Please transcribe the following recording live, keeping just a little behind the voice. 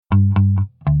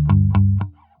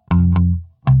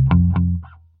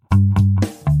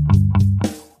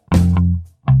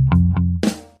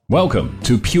Welcome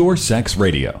to Pure Sex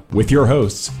Radio with your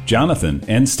hosts, Jonathan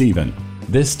and Stephen.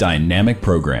 This dynamic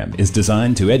program is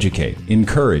designed to educate,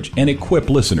 encourage, and equip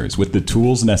listeners with the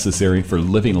tools necessary for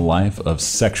living a life of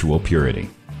sexual purity.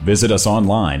 Visit us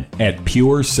online at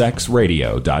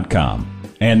puresexradio.com.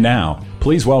 And now,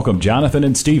 please welcome Jonathan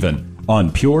and Stephen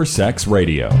on Pure Sex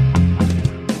Radio.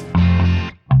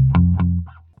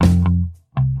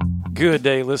 Good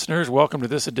day, listeners. Welcome to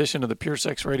this edition of the Pure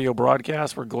Sex Radio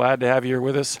broadcast. We're glad to have you here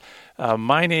with us.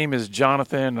 My name is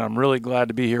Jonathan, and I'm really glad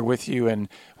to be here with you. And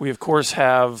we, of course,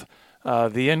 have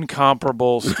the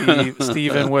incomparable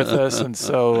Stephen with us. And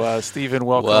so, Stephen,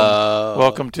 welcome. Wow.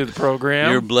 Welcome to the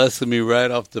program. You're blessing me right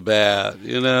off the bat,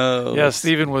 you know. Yeah,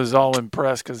 Stephen was all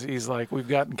impressed because he's like, we've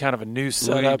gotten kind of a new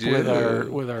setup with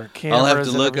our cameras. I'll have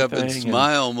to look up and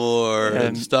smile more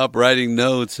and stop writing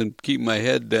notes and keep my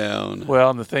head down. Well,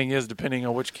 and the thing is, depending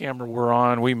on which camera we're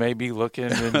on, we may be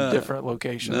looking in different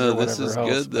locations or whatever else. This is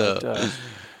good, though. But,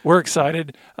 we're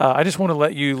excited. I just want to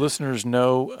let you listeners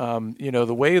know,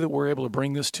 the way that we're able to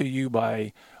bring this to you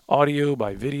by audio,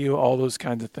 by video, all those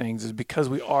kinds of things is because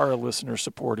we are a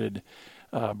listener-supported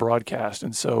broadcast.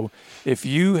 And so if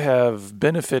you have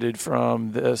benefited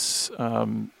from this,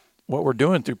 what we're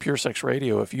doing through Pure Sex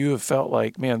Radio, if you have felt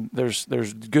like, man, there's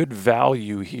good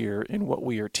value here in what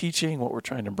we are teaching, what we're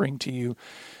trying to bring to you,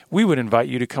 we would invite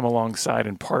you to come alongside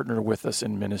and partner with us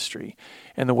in ministry.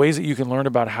 And the ways that you can learn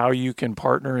about how you can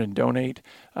partner and donate,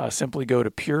 simply go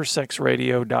to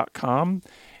puresexradio.com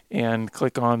and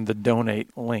click on the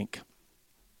donate link.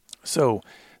 So,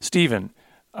 Stephen,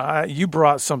 you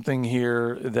brought something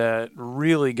here that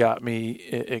really got me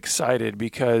excited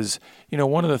because,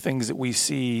 one of the things that we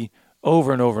see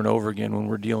over and over and over again when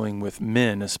we're dealing with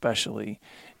men especially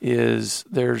is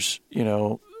there's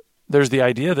the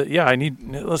idea that, I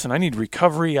need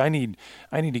recovery. I need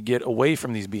to get away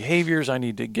from these behaviors. I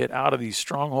need to get out of these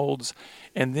strongholds.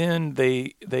 And then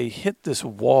they hit this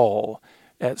wall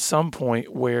at some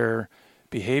point where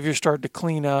behaviors start to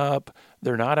clean up.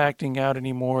 They're not acting out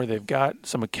anymore. They've got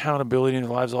some accountability in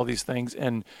their lives, all these things.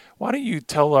 And why don't you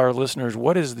tell our listeners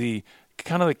what is the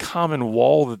kind of the common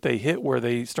wall that they hit where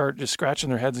they start just scratching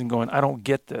their heads and going, I don't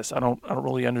get this. I don't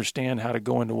really understand how to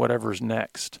go into whatever's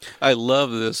next. I love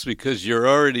this because you're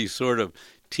already sort of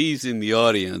teasing the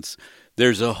audience.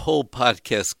 There's a whole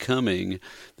podcast coming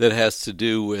that has to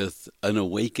do with an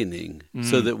awakening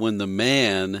so that when the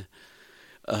man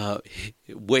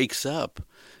wakes up,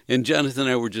 and Jonathan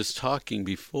and I were just talking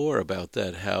before about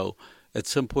that, how at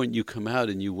some point you come out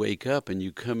and you wake up and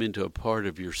you come into a part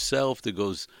of yourself that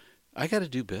goes, I got to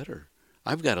do better.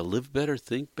 I've got to live better,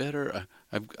 think better.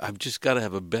 I've just got to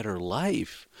have a better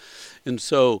life. And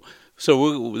so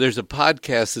there's a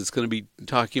podcast that's going to be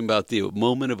talking about the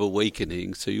moment of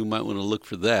awakening. So you might want to look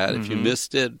for that. If you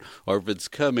missed it or if it's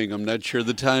coming, I'm not sure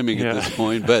the timing at this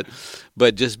point. But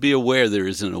just be aware there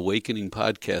is an awakening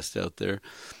podcast out there.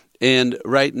 And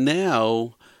right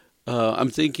now, I'm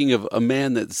thinking of a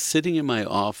man that's sitting in my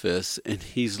office and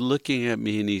he's looking at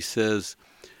me and he says,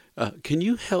 can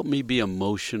you help me be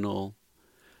emotional?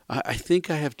 I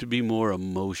think I have to be more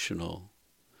emotional.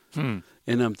 And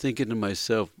I'm thinking to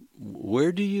myself,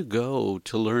 where do you go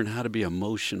to learn how to be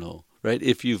emotional, right?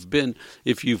 If you've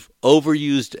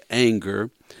overused anger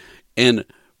and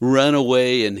run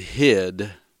away and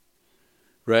hid,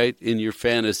 right, in your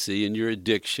fantasy and your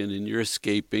addiction and you're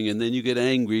escaping, and then you get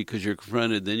angry because you're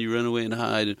confronted, then you run away and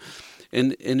hide.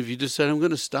 And if you decide, I'm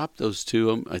going to stop those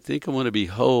two, I think I want to be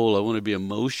whole, I want to be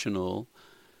emotional,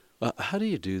 how do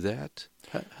you do that?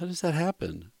 How does that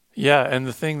happen? Yeah, and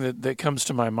the thing that comes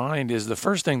to my mind is the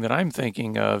first thing that I'm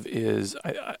thinking of is,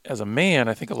 as a man,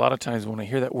 I think a lot of times when I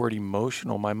hear that word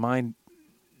emotional, my mind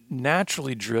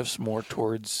naturally drifts more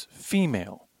towards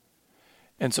female.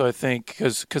 And so I think,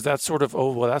 because that's sort of,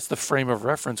 that's the frame of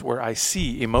reference where I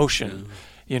see emotion.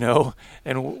 Yeah.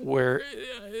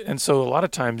 And so a lot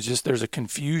of times just there's a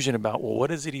confusion about, what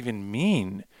does it even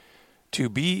mean to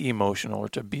be emotional or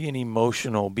to be an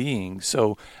emotional being?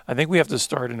 So I think we have to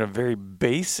start in a very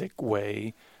basic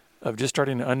way of just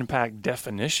starting to unpack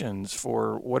definitions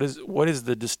for what is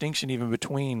the distinction even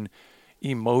between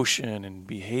emotion and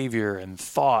behavior and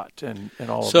thought and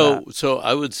all of that. So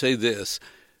I would say this.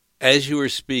 As you were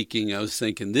speaking, I was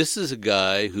thinking, this is a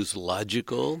guy who's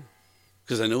logical,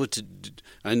 because I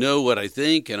know what I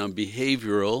think, and I'm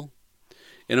behavioral,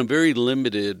 and I'm very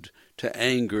limited to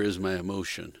anger as my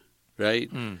emotion, right?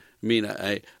 I mean,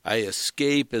 I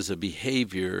escape as a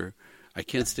behavior. I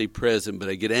can't stay present, but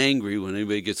I get angry when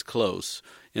anybody gets close,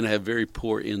 and I have very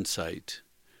poor insight.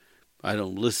 I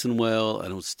don't listen well. I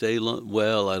don't stay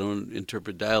well. I don't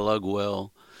interpret dialogue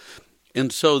well.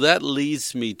 And so that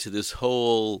leads me to this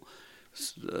whole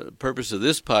purpose of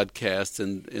this podcast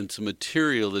and some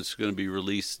material that's going to be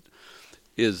released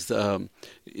is the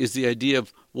idea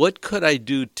of what could I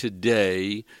do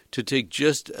today to take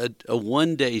just a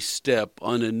one-day step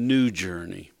on a new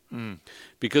journey?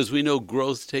 Because we know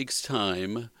growth takes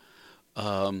time,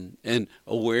 and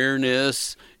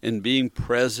awareness and being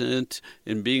present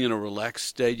and being in a relaxed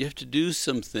state. You have to do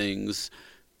some things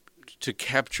to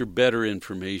capture better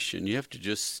information. You have to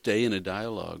just stay in a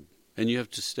dialogue, and you have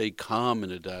to stay calm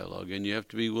in a dialogue, and you have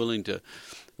to be willing to.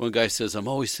 One guy says, "I'm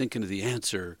always thinking of the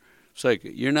answer." It's like,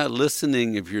 you're not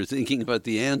listening if you're thinking about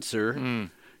the answer,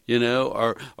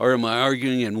 or am I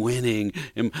arguing and winning?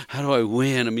 And how do I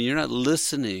win? I mean, you're not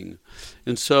listening.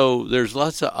 And so there's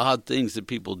lots of odd things that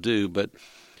people do. But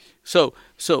so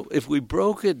if we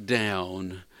broke it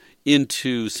down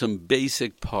into some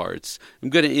basic parts, I'm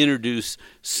going to introduce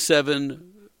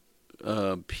 7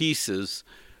 pieces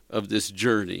of this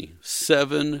journey,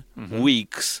 7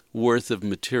 weeks worth of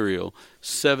material,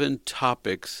 7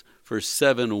 topics for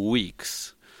 7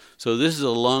 weeks. So this is a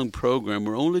long program.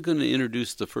 We're only going to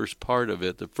introduce the first part of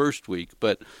it, the first week,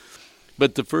 but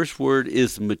the first word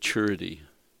is maturity.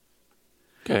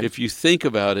 Okay. If you think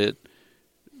about it,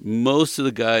 most of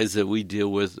the guys that we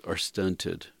deal with are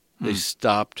stunted. They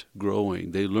stopped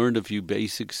growing. They learned a few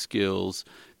basic skills.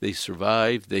 They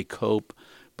survived. They cope,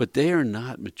 but they are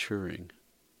not maturing.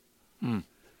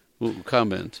 Well,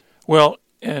 comment. Well,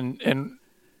 and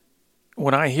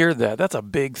when I hear that, that's a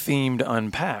big theme to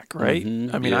unpack, right?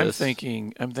 I mean, yes.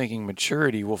 I'm thinking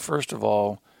maturity. Well, first of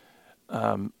all,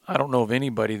 I don't know of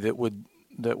anybody that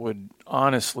would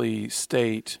honestly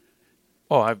state,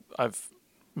 "Oh, I've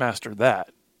mastered that."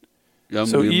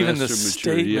 So even the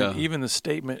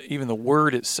statement, even the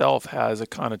word itself has a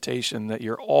connotation that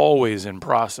you're always in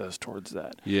process towards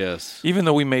that. Yes. Even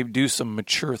though we may do some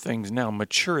mature things now,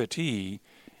 maturity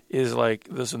is like,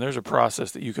 listen, there's a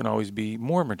process that you can always be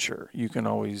more mature. You can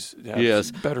always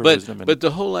have better wisdom. But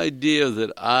the whole idea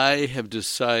that I have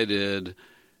decided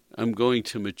I'm going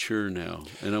to mature now,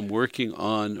 and I'm working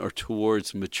on or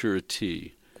towards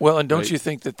maturity. Well, and don't you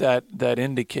think that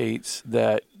indicates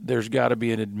that there's got to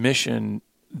be an admission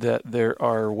that there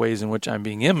are ways in which I'm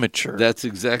being immature? That's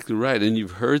exactly right, and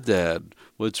you've heard that.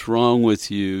 What's wrong with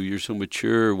you? You're so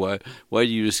mature. Why do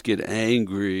you just get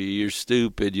angry? You're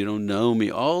stupid. You don't know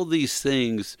me. All these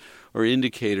things are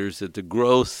indicators that the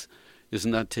growth is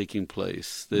not taking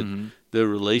place, that the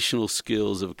relational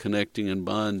skills of connecting and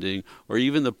bonding, or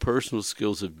even the personal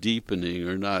skills of deepening,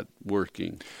 are not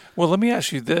working. Well, let me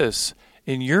ask you this.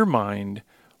 In your mind,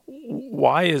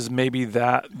 why is maybe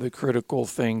that the critical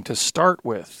thing to start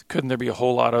with? Couldn't there be a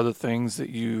whole lot of other things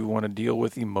that you want to deal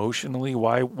with emotionally?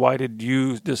 Why did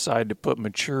you decide to put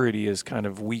maturity as kind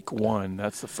of week 1?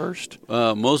 That's the first?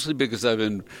 Mostly because I've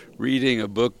been reading a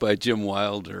book by Jim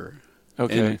Wilder.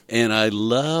 Okay. And I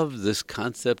love this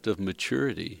concept of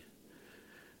maturity.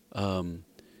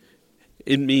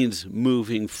 It means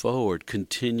moving forward,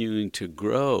 continuing to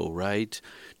grow, right?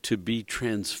 To be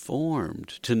transformed,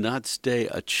 to not stay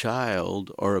a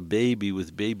child or a baby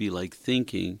with baby-like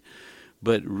thinking,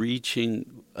 but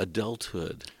reaching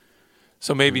adulthood.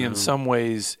 So maybe in some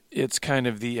ways it's kind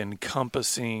of the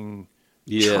encompassing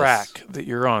Yes. track that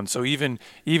you're on. So even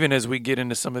as we get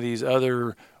into some of these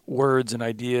other words and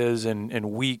ideas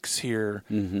and weeks here,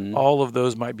 all of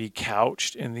those might be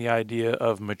couched in the idea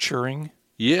of maturing.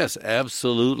 Yes,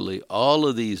 absolutely. All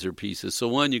of these are pieces. So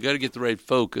one, you got to get the right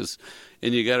focus,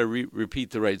 and you got to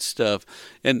repeat the right stuff.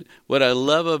 And what I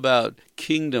love about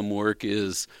kingdom work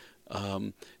is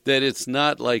that it's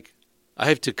not like I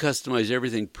have to customize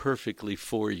everything perfectly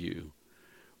for you,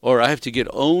 or I have to get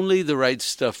only the right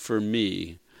stuff for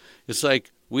me. It's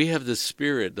like we have the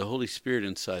Spirit, the Holy Spirit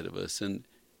inside of us, and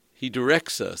He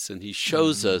directs us, and He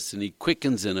shows us, and He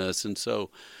quickens in us. And so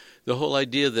the whole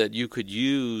idea that you could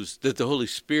use, that the Holy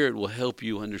Spirit will help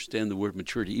you understand the word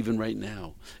maturity, even right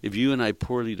now. If you and I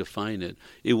poorly define it,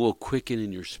 it will quicken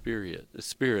in your spirit,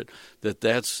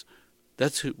 that's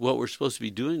what we're supposed to be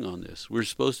doing on this. We're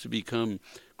supposed to become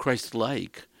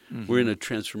Christ-like. We're in a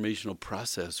transformational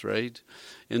process, right?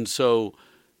 And so,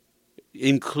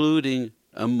 including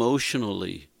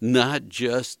emotionally, not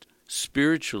just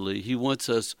spiritually, He wants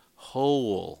us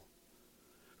whole.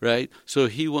 Right? So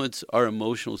He wants our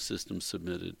emotional system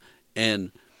submitted.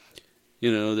 And,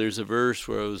 there's a verse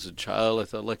where I was a child, I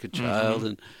thought like a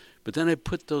child, but then I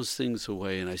put those things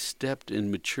away and I stepped in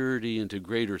maturity into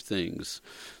greater things.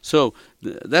 So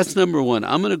that's number 1.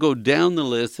 I'm going to go down the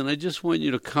list, and I just want you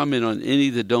to comment on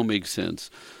any that don't make sense.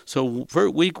 So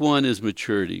for week 1 is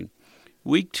maturity.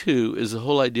 Week 2 is the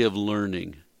whole idea of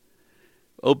learning.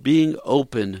 Being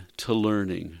open to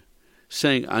learning.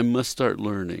 Saying, I must start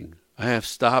learning.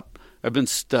 I've been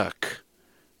stuck.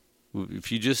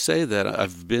 If you just say that,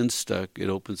 I've been stuck, it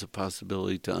opens a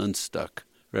possibility to unstuck,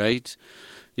 right?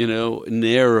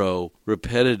 Narrow,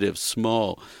 repetitive,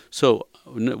 small. So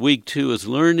week 2 is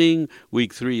learning.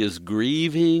 Week 3 is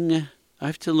grieving. I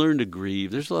have to learn to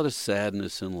grieve. There's a lot of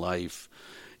sadness in life.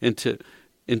 And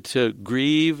to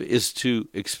grieve is to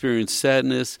experience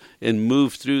sadness and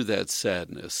move through that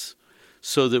sadness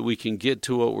so that we can get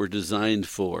to what we're designed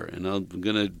for. And I'm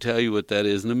going to tell you what that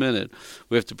is in a minute.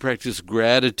 We have to practice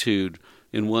gratitude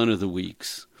in one of the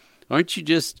weeks. Aren't you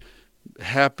just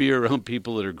happy around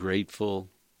people that are grateful?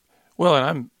 Well,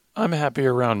 and I'm happy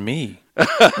around me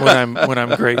when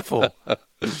I'm grateful.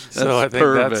 So I think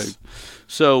perfect.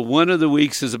 So one of the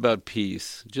weeks is about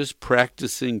peace, just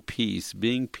practicing peace,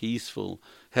 being peaceful,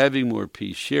 having more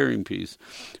peace, sharing peace.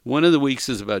 One of the weeks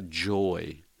is about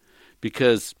joy,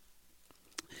 because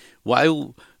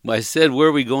I said, where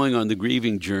are we going on the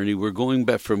grieving journey? We're going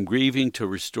back from grieving to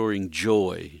restoring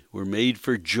joy. We're made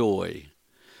for joy.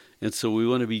 And so we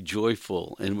want to be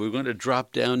joyful, and we're going to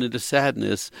drop down into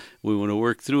sadness. We want to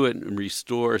work through it and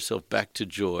restore ourselves back to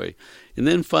joy. And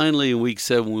then finally in week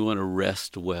 7, we want to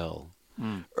rest well.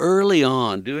 Early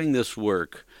on, doing this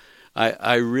work,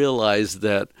 I realized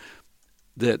that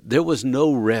there was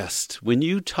no rest. When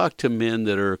you talk to men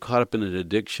that are caught up in an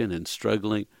addiction and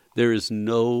struggling, there is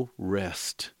no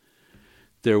rest.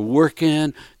 They're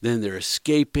working, then they're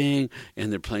escaping,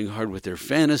 and they're playing hard with their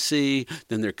fantasy.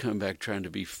 Then they're coming back trying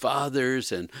to be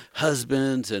fathers and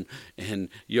husbands and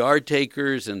yard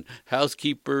takers and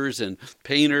housekeepers and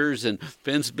painters and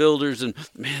fence builders and,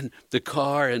 man, the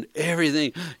car and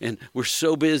everything. And we're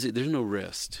so busy. There's no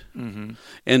rest. Mm-hmm.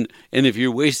 And if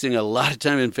you're wasting a lot of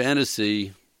time in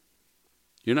fantasy,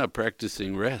 you're not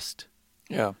practicing rest.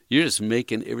 Yeah. You're just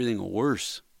making everything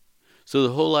worse. So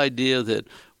the whole idea that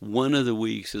one of the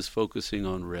weeks is focusing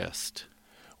on rest.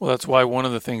 Well, that's why one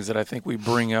of the things that I think we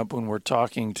bring up when we're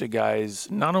talking to guys,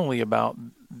 not only about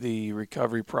the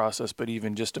recovery process, but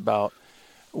even just about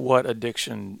what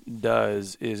addiction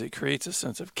does, is it creates a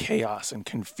sense of chaos and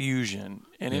confusion.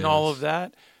 And in all of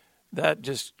that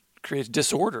just creates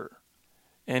disorder.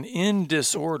 And in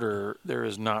disorder, there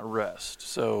is not rest.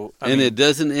 So, it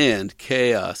doesn't end.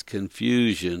 Chaos,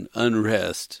 confusion,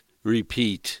 unrest,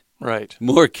 repeat. Right.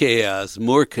 More chaos,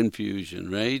 more confusion,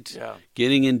 right? Yeah.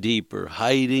 Getting in deeper,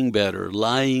 hiding better,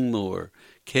 lying more,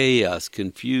 chaos,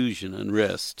 confusion,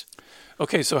 unrest.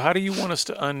 Okay, so how do you want us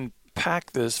to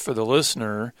unpack this for the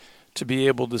listener to be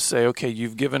able to say, okay,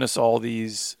 you've given us all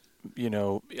these,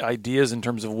 ideas in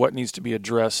terms of what needs to be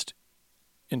addressed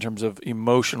in terms of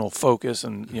emotional focus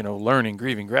and, learning,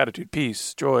 grieving, gratitude,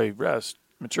 peace, joy, rest,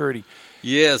 maturity.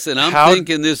 Yes, and I'm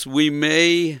thinking this, we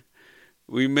may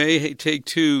take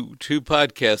two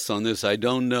podcasts on this. I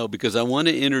don't know, because I want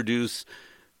to introduce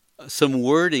some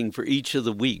wording for each of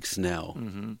the weeks now.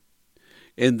 Mm-hmm.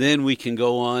 And then we can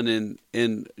go on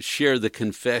and share the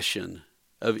confession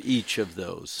of each of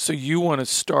those. So you want to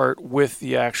start with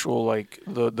the actual,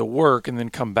 the work and then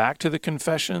come back to the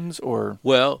confessions, or?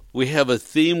 Well, we have a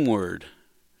theme word,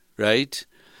 right?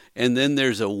 And then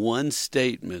there's a one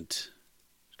statement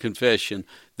confession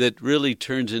that really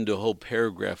turns into a whole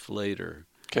paragraph later.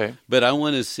 Okay. But I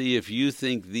want to see if you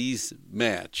think these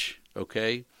match,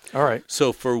 okay? All right.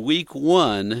 So for week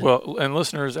 1... Well, and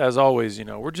listeners, as always,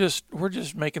 we're just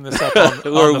making this up on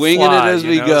we're the winging fly, it as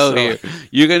we go here.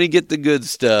 You're going to get the good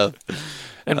stuff.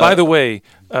 And by the way,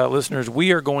 listeners,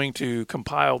 we are going to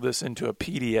compile this into a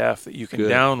PDF that you can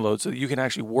download so that you can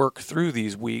actually work through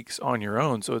these weeks on your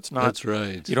own. So it's not. That's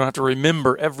right. You don't have to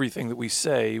remember everything that we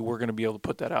say. We're going to be able to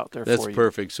put that out there for you. That's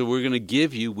perfect. So we're going to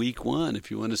give you week 1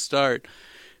 if you want to start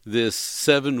this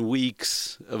 7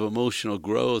 weeks of emotional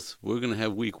growth. We're going to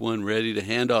have week 1 ready to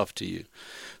hand off to you.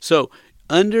 So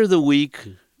under the week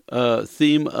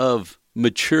theme of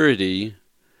maturity,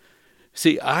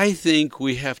 see, I think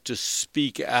we have to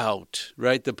speak out,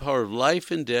 right? The power of life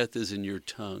and death is in your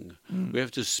tongue. We have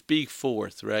to speak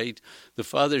forth, right? The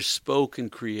Father spoke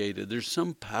and created. There's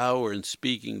some power in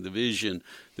speaking the vision,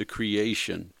 the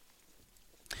creation.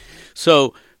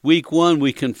 So week 1,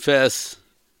 we confess,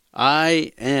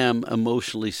 I am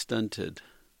emotionally stunted.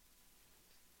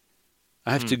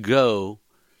 I have to go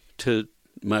to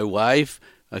my wife,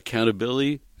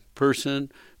 accountability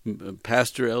person,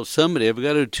 Pastor L, somebody. I've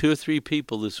got 2 or 3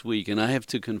 people this week, and I have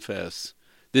to confess.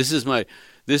 This is my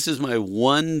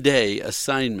 1-day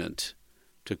assignment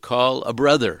to call a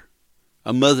brother,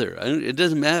 a mother. It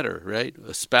doesn't matter, right?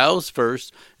 A spouse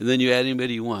first, and then you add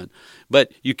anybody you want.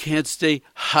 But you can't stay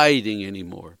hiding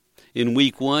anymore. In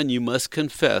week 1, you must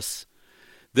confess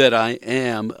that I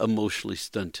am emotionally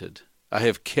stunted. I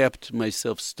have kept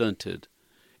myself stunted.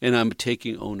 And I'm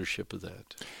taking ownership of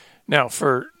that. Now,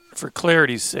 for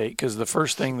clarity's sake, because the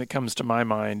first thing that comes to my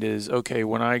mind is, okay,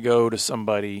 when I go to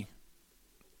somebody,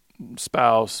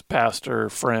 spouse, pastor,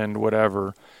 friend,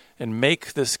 whatever, and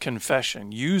make this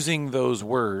confession using those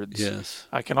words, Yes.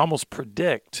 I can almost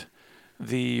predict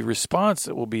the response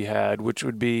that will be had, which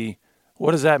would be,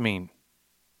 what does that mean?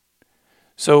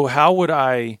 So how would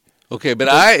I... Okay,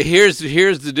 but here's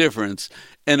the difference.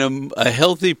 And a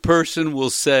healthy person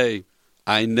will say,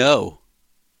 I know.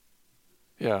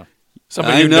 Yeah.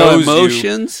 I know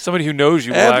emotions. Somebody who knows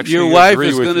you will actually your wife agree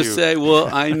is with going to you. say, well,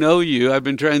 I know you. I've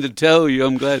been trying to tell you.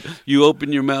 I'm glad you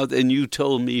opened your mouth and you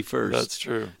told me first. That's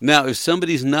true. Now, if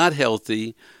somebody's not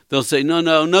healthy, they'll say, no,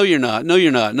 you're not. No,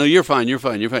 you're not. No, you're fine. You're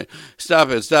fine. You're fine. Stop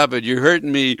it. You're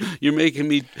hurting me. You're making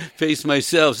me face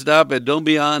myself. Stop it. Don't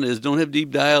be honest. Don't have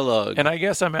deep dialogue. And I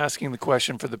guess I'm asking the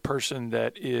question for the person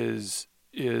that is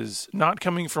not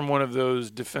coming from one of those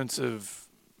defensive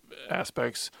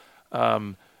aspects,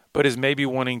 but is maybe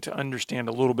wanting to understand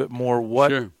a little bit more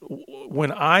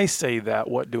when I say that,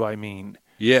 what do I mean?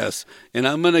 Yes, and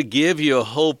I'm going to give you a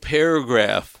whole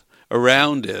paragraph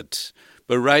around it.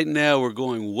 But right now we're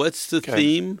going, what's the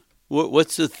theme?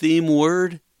 What's the theme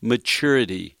word?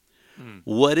 Maturity.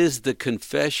 What is the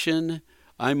confession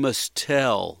I must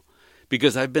tell?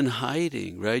 Because I've been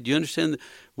hiding, right? You understand?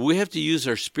 We have to use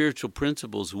our spiritual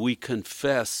principles. We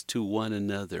confess to one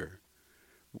another.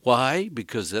 Why?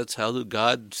 Because that's how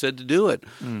God said to do it.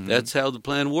 Mm-hmm. That's how the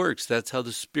plan works. That's how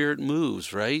the Spirit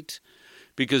moves, right?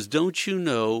 Because don't you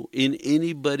know, in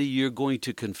anybody you're going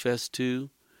to confess to,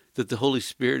 that the Holy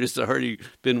Spirit has already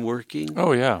been working?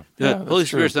 Oh, yeah. The Holy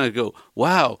Spirit's not going to go,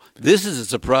 wow, this is a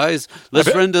surprise.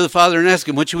 Let's run to the Father and ask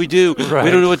Him, what should we do? Right.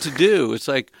 We don't know what to do. It's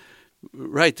like,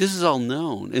 right, this is all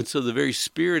known. And so the very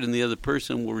Spirit in the other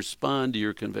person will respond to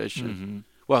your confession. Mm-hmm.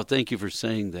 Wow, thank you for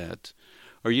saying that.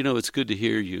 Or, it's good to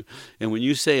hear you. And when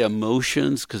you say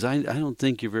emotions, because I don't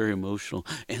think you're very emotional,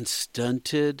 and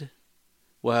stunted,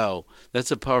 wow,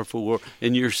 that's a powerful word.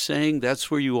 And you're saying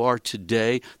that's where you are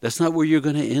today. That's not where you're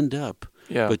going to end up.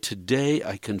 Yeah. But today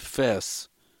I confess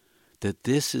that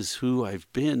this is who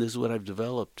I've been. This is what I've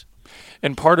developed.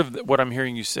 And part of what I'm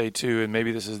hearing you say, too, and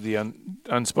maybe this is the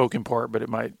unspoken part, but it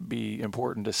might be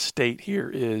important to state here,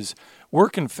 is we're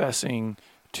confessing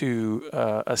to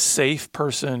a safe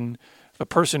person, a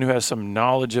person who has some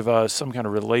knowledge of us, some kind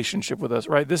of relationship with us,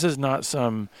 right? This is not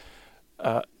some,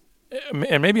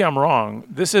 and maybe I'm wrong,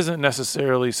 this isn't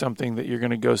necessarily something that you're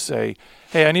going to go say,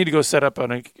 hey, I need to go set up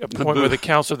an appointment with a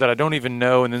counselor that I don't even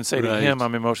know and then say to him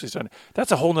I'm emotionally stunted.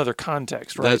 That's a whole other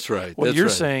context, right? That's right. What you're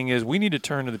saying is we need to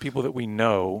turn to the people that we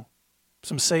know,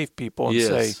 some safe people, and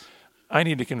say, I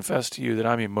need to confess to you that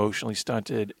I'm emotionally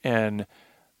stunted and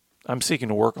I'm seeking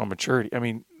to work on maturity. I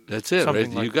mean, that's it, right?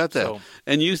 Like you got that. So.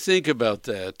 And you think about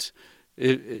that.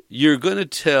 You're going to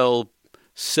tell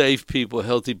safe people,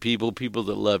 healthy people, people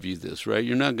that love you this, right?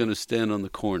 You're not going to stand on the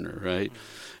corner, right?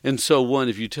 Mm-hmm. And so,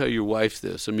 if you tell your wife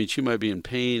this, I mean, she might be in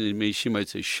pain, and she might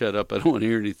say, shut up, I don't want to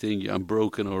hear anything, I'm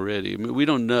broken already. I mean, we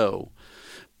don't know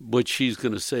what she's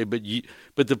going to say, but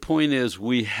the point is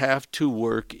we have to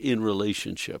work in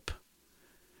relationship.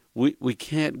 We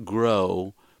can't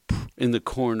grow in the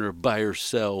corner by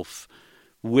ourselves,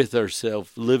 with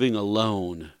ourselves, living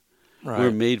alone. Right.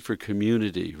 We're made for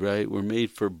community, right? We're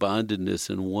made for bondedness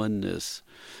and oneness.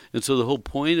 And so the whole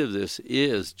point of this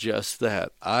is just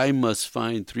that. I must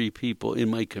find 3 people in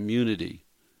my community.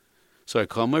 So I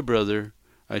call my brother,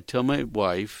 I tell my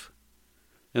wife,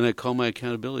 and I call my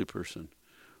accountability person.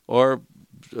 Or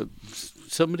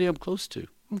somebody I'm close to.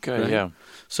 Okay, right? yeah.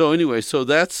 So anyway,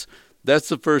 that's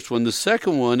the first one. The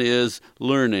second one is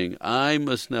learning. I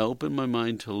must now open my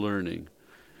mind to learning.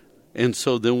 And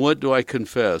so then what do I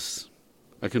confess?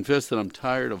 I confess that I'm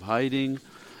tired of hiding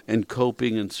and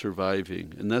coping and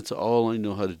surviving. And that's all I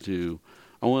know how to do.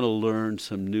 I want to learn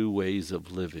some new ways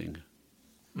of living.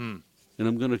 And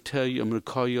I'm going to tell you, I'm going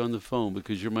to call you on the phone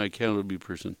because you're my accountability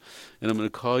person. And I'm going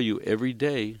to call you every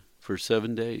day for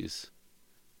 7 days.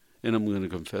 And I'm going to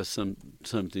confess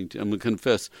something. I'm going to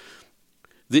confess.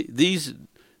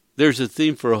 There's a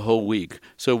theme for a whole week.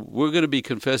 So we're going to be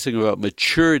confessing about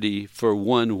maturity for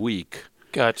 1 week.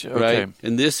 Gotcha. Right? Okay.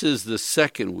 And this is the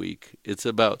second week. It's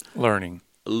about learning.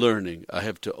 I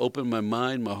have to open my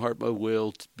mind, my heart, my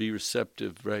will to be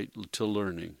receptive, right, to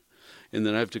learning. And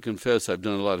then I have to confess I've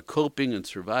done a lot of coping and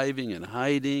surviving and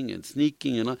hiding and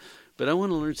sneaking, but I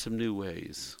want to learn some new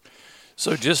ways.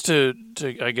 So just to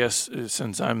I guess,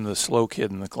 since I'm the slow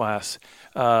kid in the class,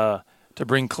 to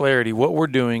bring clarity, what we're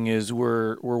doing is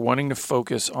we're wanting to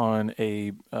focus on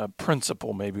a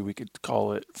principle, maybe we could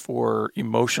call it, for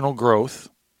emotional growth.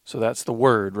 So that's the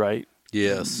word, right?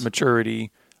 Yes.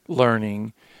 Maturity,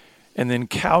 learning, and then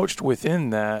couched within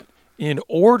that, in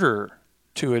order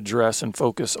to address and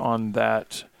focus on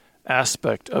that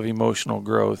aspect of emotional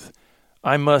growth,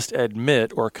 I must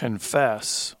admit or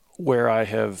confess where I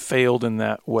have failed in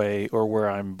that way, or where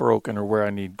I'm broken, or where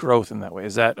I need growth in that way.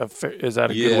 Is that a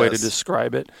good way to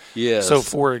describe it? Yes. So,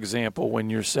 for example, when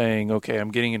you're saying, okay,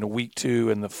 I'm getting into week 2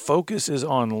 and the focus is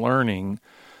on learning,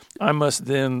 I must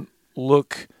then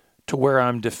look to where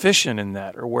I'm deficient in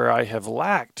that, or where I have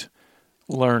lacked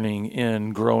learning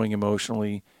in growing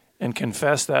emotionally, and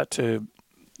confess that to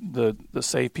the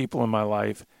safe people in my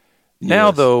life. Yes.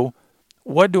 Now, though,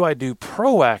 what do I do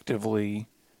proactively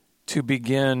to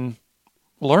begin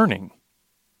learning?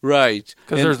 Right.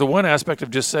 Because there's the one aspect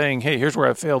of just saying, hey, here's where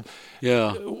I failed.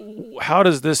 Yeah. How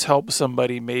does this help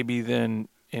somebody maybe then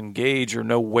engage or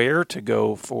know where to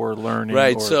go for learning?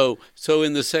 Right. So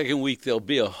in the second week, there'll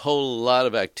be a whole lot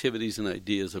of activities and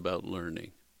ideas about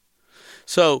learning.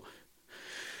 So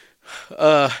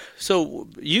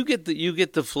you get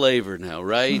the flavor now,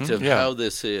 right, of how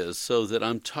this is, so that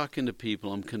I'm talking to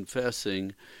people, I'm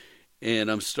confessing,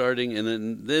 and I'm starting,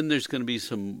 and then there's going to be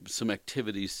some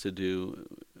activities to do.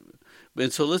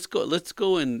 And so let's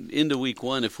go into week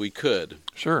 1 if we could.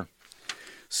 Sure.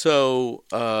 So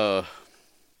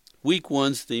week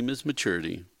 1's theme is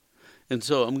maturity. And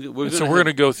so we're going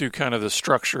to go through kind of the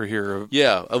structure here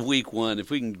of week 1.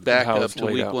 If we can back up to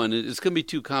week out. 1, it's going to be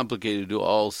too complicated to do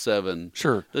all 7.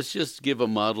 Sure. Let's just give a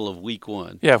model of week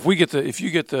 1. Yeah, if you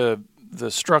get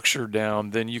the structure down,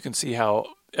 then you can see how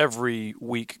every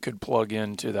week could plug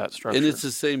into that structure. And it's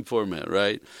the same format,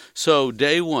 right? So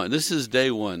day 1, this is day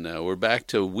 1 now. We're back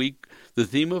to the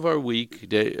theme of our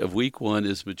week week 1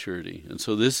 is maturity. And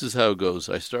so this is how it goes.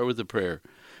 I start with the prayer.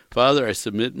 Father, I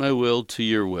submit my will to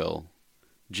your will.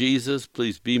 Jesus,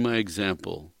 please be my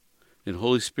example. And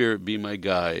Holy Spirit, be my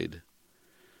guide.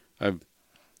 I've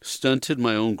stunted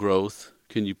my own growth.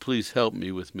 Can you please help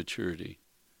me with maturity?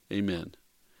 Amen.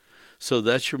 So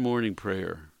that's your morning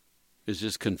prayer. Is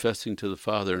just confessing to the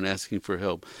Father and asking for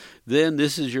help. Then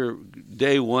this is your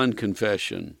day 1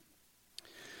 confession.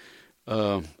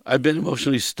 I've been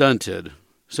emotionally stunted.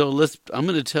 So I'm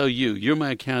going to tell you, you're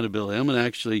my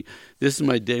accountability. This is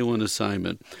my day 1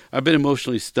 assignment. I've been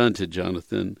emotionally stunted,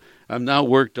 Jonathan. I've now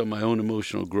worked on my own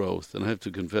emotional growth, and I have to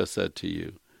confess that to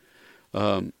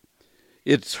you.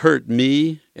 It's hurt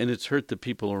me, and it's hurt the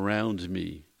people around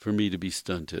me for me to be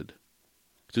stunted.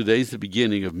 Today's the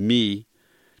beginning of me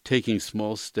taking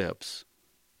small steps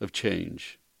of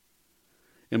change.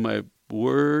 And my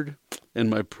word and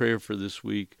my prayer for this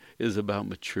week is about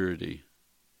maturity.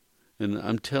 And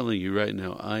I'm telling you right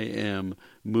now, I am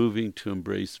moving to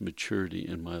embrace maturity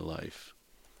in my life.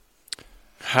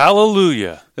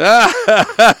 Hallelujah.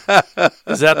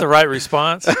 Is that the right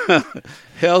response?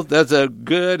 That's a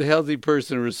good, healthy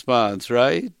person response,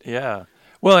 right? Yeah.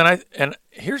 Well, and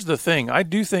here's the thing. I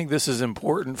do think this is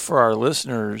important for our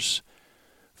listeners.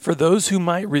 For those who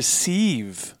might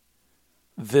receive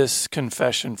this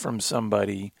confession from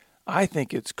somebody, I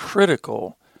think it's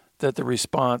critical that the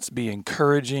response be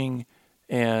encouraging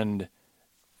and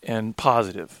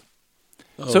positive.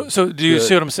 So do you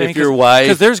see what I'm saying? If your wife,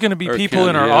 because there's going to be people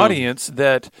in our audience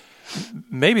that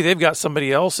maybe they've got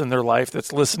somebody else in their life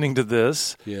that's listening to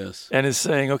this, yes, and is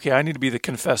saying, "Okay, I need to be the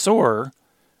confessor."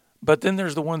 But then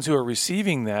there's the ones who are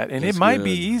receiving that, and it might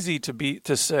be easy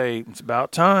to say it's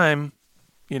about time.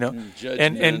 And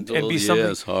be something.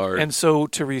 Yes, hard. And so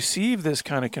to receive this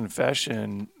kind of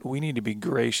confession, we need to be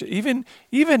gracious. Even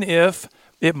if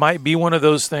it might be one of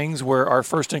those things where our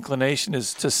first inclination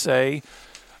is to say,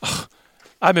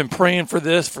 I've been praying for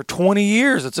this for 20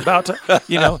 years. It's about to,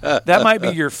 that might be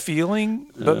your feeling,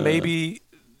 but maybe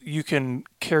you can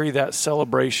carry that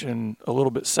celebration a little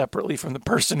bit separately from the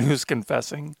person who's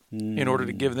confessing in order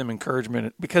to give them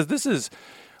encouragement. Because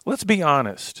let's be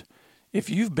honest. If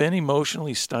you've been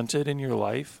emotionally stunted in your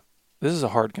life, this is a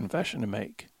hard confession to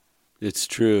make. It's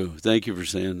true. Thank you for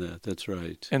saying that. That's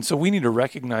right. And so we need to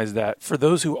recognize that. For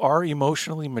those who are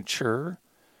emotionally mature,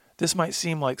 this might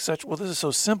seem like this is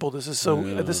so simple. This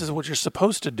is what you're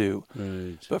supposed to do.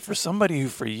 Right. But for somebody who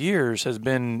for years has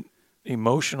been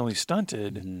emotionally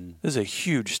stunted, this is a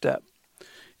huge step.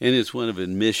 And it's one of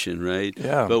admission, right?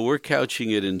 Yeah. But we're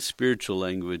couching it in spiritual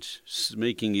language,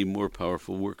 making it more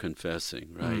powerful. We're confessing,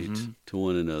 right, to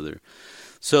one another.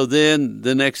 So then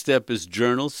the next step is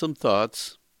journal some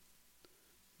thoughts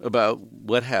about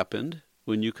what happened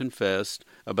when you confessed,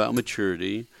 about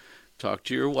maturity. Talk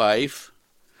to your wife.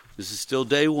 This is still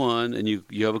day 1, and you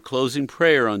have a closing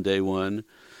prayer on day 1.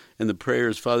 And the prayer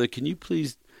is, Father, can you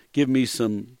please give me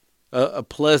a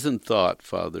pleasant thought,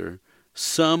 Father,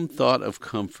 some thought of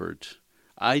comfort.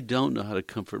 I don't know how to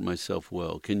comfort myself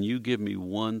well. Can you give me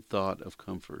one thought of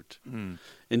comfort?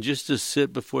 And just to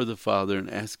sit before the Father and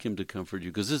ask him to comfort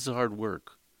you, because this is hard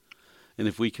work. And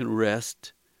if we can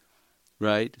rest,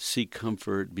 right, seek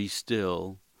comfort, be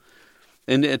still.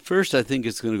 And at first I think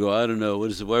it's going to go, I don't know, what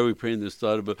is it? Why are we praying this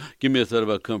thought about, give me a thought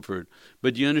about comfort.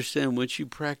 But you understand, once you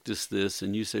practice this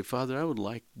and you say, Father, I would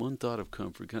like one thought of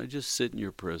comfort. Can I just sit in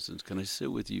your presence? Can I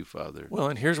sit with you, Father? Well,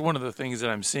 and here's one of the things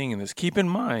that I'm seeing in this. Keep in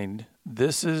mind,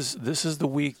 this is the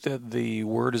week that the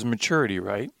word is maturity,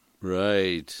 right?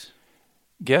 Right.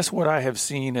 Guess what I have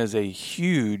seen as a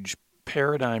huge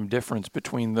paradigm difference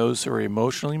between those who are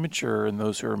emotionally mature and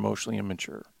those who are emotionally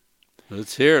immature?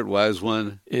 Let's hear it, wise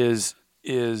one.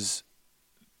 Is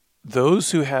those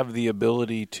who have the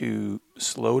ability to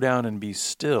slow down and be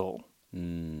still,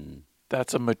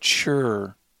 that's a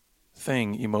mature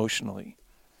thing emotionally.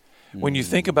 When you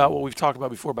think about what we've talked about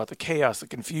before, about the chaos, the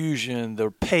confusion, the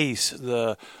pace,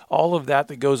 all of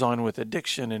that goes on with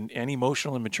addiction and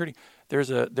emotional immaturity,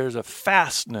 there's a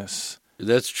fastness.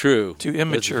 That's true. To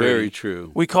immaturity. That's very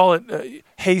true. We call it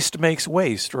haste makes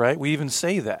waste, right? We even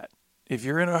say that. If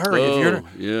you're in a hurry,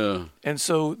 yeah. And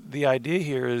so the idea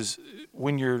here is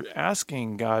when you're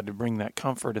asking God to bring that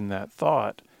comfort in that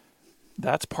thought,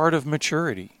 that's part of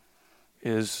maturity,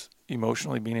 is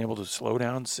emotionally being able to slow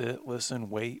down, sit, listen,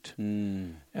 wait.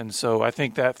 And so I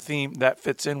think that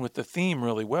fits in with the theme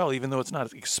really well, even though it's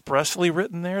not expressly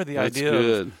written there. The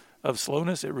idea of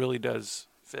slowness, it really does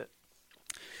fit.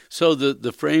 So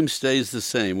the frame stays the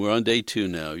same. We're on day 2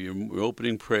 now. You're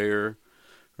opening prayer,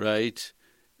 right?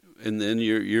 And then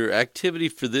your activity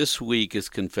for this week is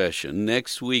confession.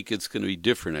 Next week it's going to be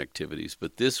different activities,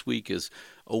 but this week is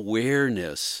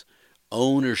awareness,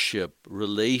 ownership,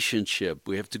 relationship.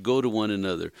 We have to go to one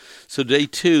another. So day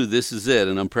 2, this is it,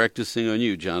 and I'm practicing on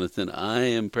you, Jonathan. I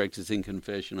am practicing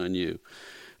confession on you.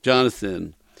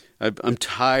 Jonathan, I'm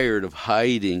tired of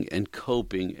hiding and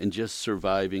coping and just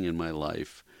surviving in my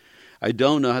life. I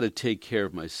don't know how to take care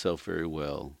of myself very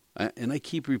well. And I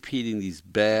keep repeating these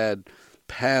bad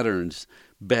patterns,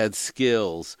 bad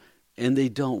skills, and they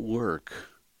don't work.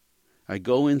 I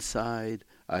go inside,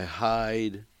 I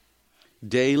hide.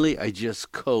 Daily, I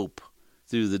just cope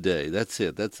through the day. That's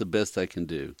it. That's the best I can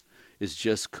do, is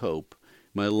just cope.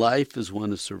 My life is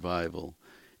one of survival,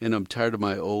 and I'm tired of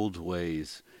my old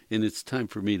ways, and it's time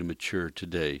for me to mature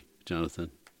today,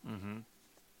 Jonathan. Mm-hmm.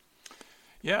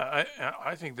 Yeah,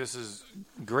 I think this is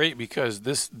great because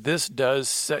this does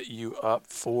set you up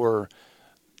for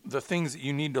the things that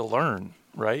you need to learn,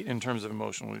 right, in terms of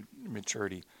emotional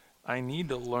maturity. I need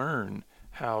to learn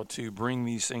how to bring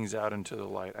these things out into the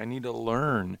light. I need to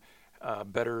learn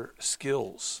better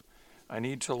skills. I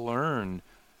need to learn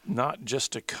not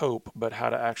just to cope, but how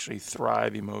to actually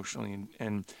thrive emotionally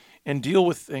and deal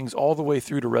with things all the way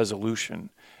through to resolution.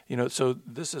 So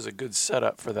this is a good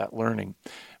setup for that learning.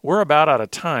 We're about out of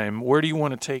time. Where do you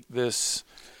want to take this?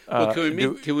 Well,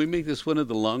 can we make this one of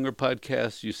the longer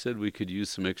podcasts? You said we could use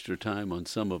some extra time on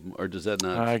some of them, or does that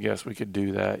not? I guess we could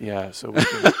do that. Yeah, so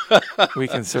we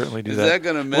can certainly do that. Is that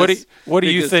going to mess? What do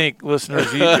you think,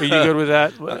 listeners? Are you good with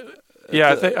that?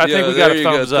 Yeah, I think we got a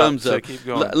thumbs up. So keep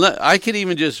going. I could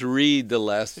even just read the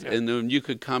last, and then you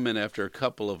could comment after a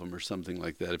couple of them or something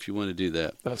like that if you want to do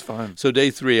that. That's fine. So day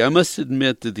 3, I must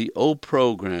admit that the old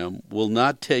program will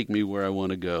not take me where I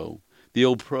want to go. The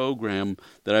old program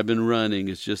that I've been running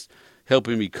is just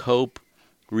helping me cope,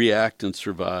 react, and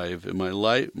survive. And my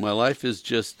life is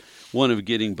just one of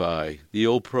getting by. The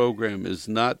old program is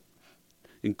not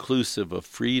inclusive of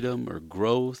freedom or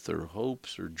growth or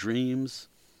hopes or dreams.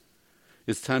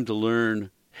 It's time to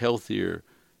learn healthier,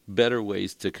 better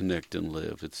ways to connect and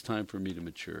live. It's time for me to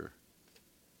mature.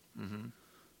 Mm-hmm.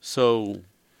 So,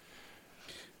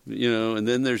 and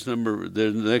then there's the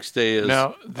next day is...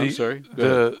 Now, I'm sorry?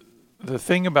 The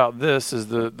thing about this is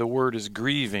the word is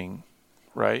grieving,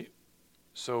 right?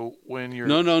 So when you're...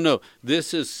 No.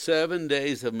 This is 7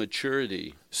 days of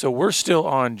maturity. So we're still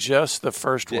on just the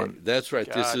first one. That's right.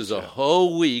 Gotcha. This is a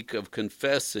whole week of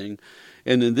confessing.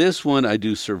 And in this one, I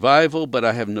do survival, but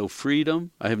I have no freedom.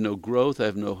 I have no growth. I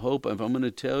have no hope. If I'm going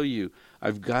to tell you,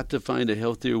 I've got to find a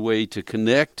healthier way to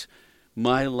connect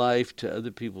my life to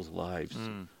other people's lives.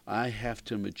 I have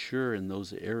to mature in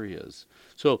those areas.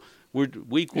 So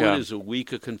week 1 is a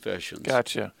week of confessions.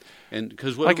 Gotcha. And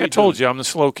because I told you, I'm the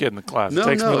slow kid in the class. No, it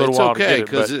takes me a little while to get it.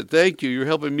 Because thank you. You're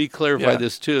helping me clarify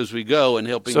this too as we go and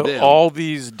helping them. So all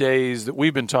these days that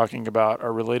we've been talking about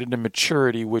are related to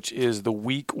maturity, which is the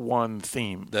week 1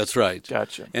 theme. That's right.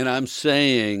 Gotcha. And I'm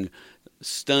saying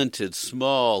stunted,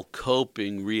 small,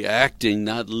 coping, reacting,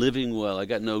 not living well. I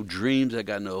got no dreams. I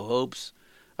got no hopes.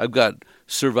 I've got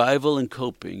survival and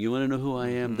coping. You want to know who I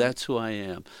am? That's who I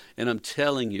am. And I'm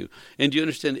telling you. And do you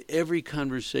understand? Every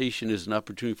conversation is an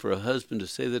opportunity for a husband to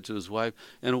say that to his wife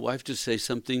and a wife to say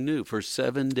something new. For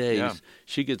 7 days,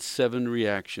 she gets 7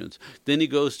 reactions. Then he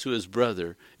goes to his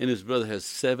brother, and his brother has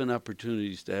 7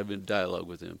 opportunities to have a dialogue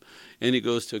with him. And he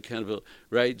goes to accountability,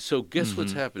 right? So guess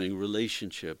what's happening?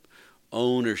 Relationship,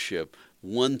 ownership,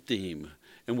 one theme.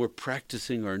 And we're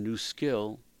practicing our new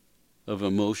skill of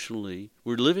emotionally.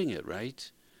 We're living it,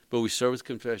 right? But we start with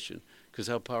confession, because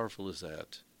how powerful is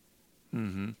that?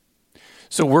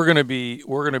 So we're going to be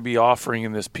offering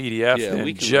in this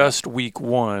PDF week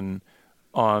 1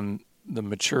 on the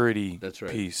maturity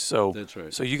piece. So that's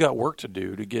right. So you got work to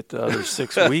do to get the other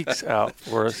 6 weeks out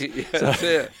for us. That's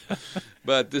it.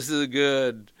 But this is a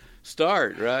good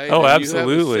start, right? Oh, and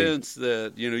absolutely. You have a sense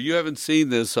that, you haven't seen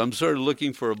this, so I'm sort of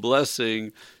looking for a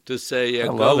blessing to say,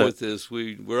 go with this.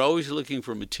 We're always looking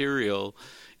for material,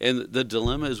 and the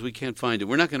dilemma is we can't find it.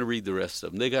 We're not going to read the rest of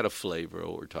them. They got a flavor of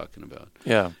what we're talking about.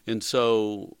 Yeah. And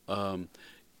so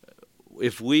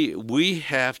if we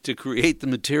have to create the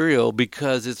material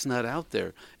because it's not out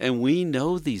there, and we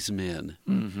know these men,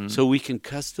 so we can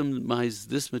customize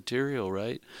this material,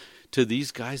 right, to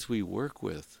these guys we work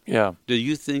with. Yeah. Do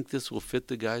you think this will fit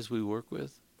the guys we work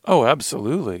with? Oh,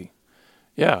 absolutely.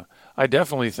 Yeah, I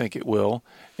definitely think it will.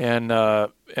 And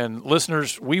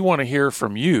listeners, we want to hear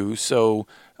from you. So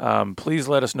please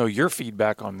let us know your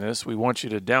feedback on this. We want you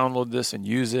to download this and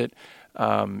use it.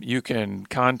 You can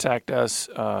contact us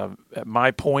at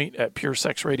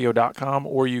mypoint@puresexradio.com,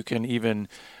 or you can even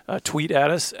tweet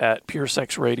at us at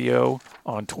puresexradio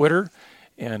on Twitter.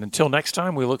 And until next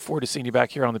time, we look forward to seeing you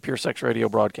back here on the Pure Sex Radio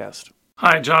broadcast.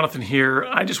 Hi, Jonathan here.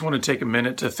 I just want to take a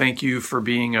minute to thank you for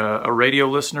being a radio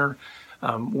listener.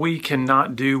 We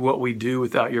cannot do what we do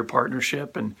without your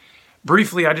partnership. And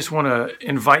briefly, I just want to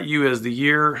invite you, as the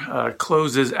year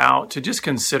closes out, to just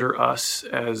consider us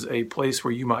as a place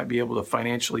where you might be able to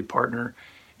financially partner.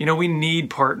 We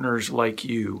need partners like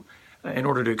you in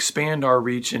order to expand our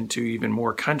reach into even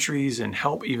more countries and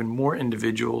help even more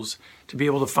individuals to be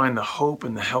able to find the hope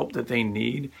and the help that they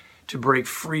need to break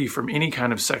free from any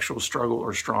kind of sexual struggle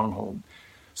or stronghold.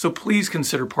 So please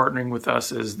consider partnering with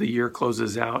us as the year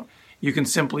closes out. You can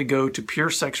simply go to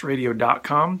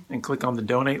puresexradio.com and click on the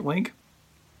donate link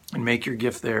and make your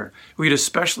gift there. We'd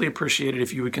especially appreciate it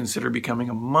if you would consider becoming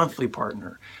a monthly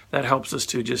partner. That helps us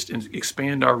to just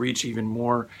expand our reach even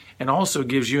more, and also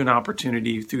gives you an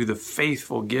opportunity through the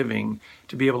faithful giving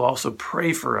to be able to also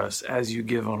pray for us as you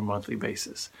give on a monthly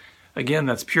basis. Again,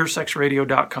 that's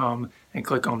puresexradio.com and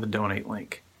click on the donate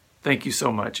link. Thank you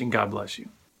so much, and God bless you.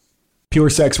 Pure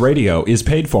Sex Radio is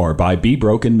paid for by Be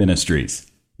Broken Ministries.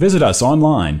 Visit us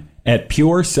online at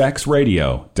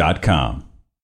puresexradio.com.